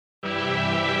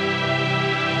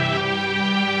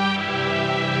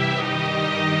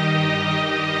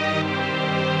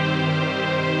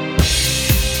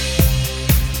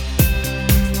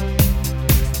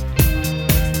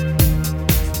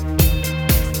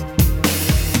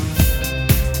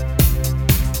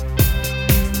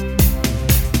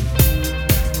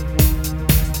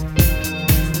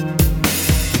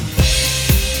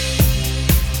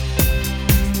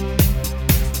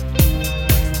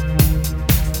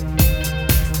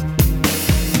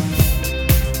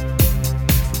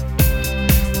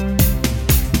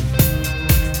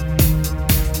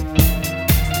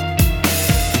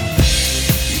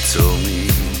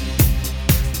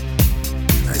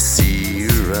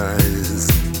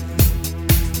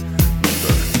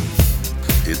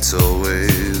it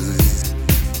always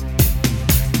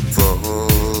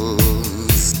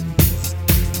falls.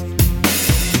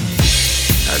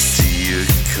 I see you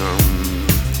come,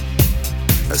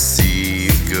 I see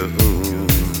you go.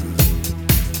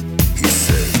 He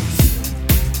said,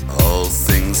 all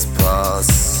things pass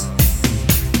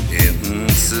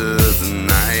into the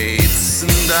night,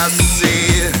 and I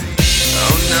say,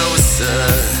 oh no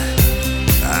sir,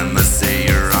 I must say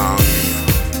you're wrong.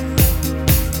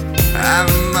 I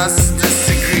must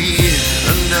disagree,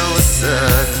 oh no sir,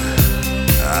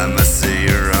 I must say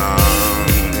you're wrong.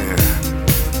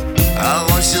 I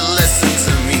want you to listen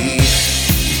to me.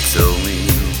 You told me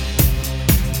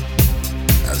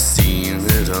I've seen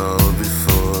it all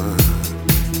before.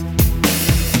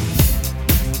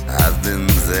 I've been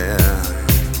there.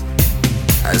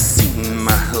 I've seen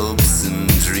my hopes and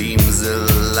dreams are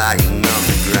lying on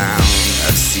the ground.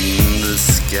 I've seen the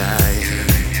sky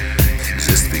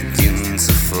just begin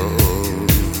to fall.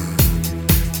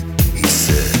 He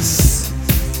says,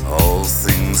 all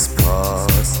things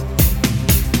pass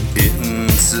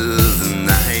into the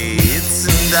night,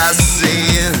 and I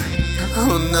say,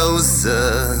 oh no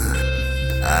sir,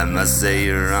 I must say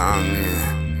you're wrong.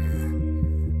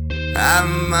 I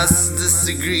must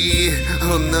disagree,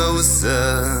 oh no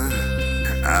sir,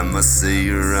 I must say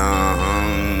you're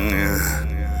wrong.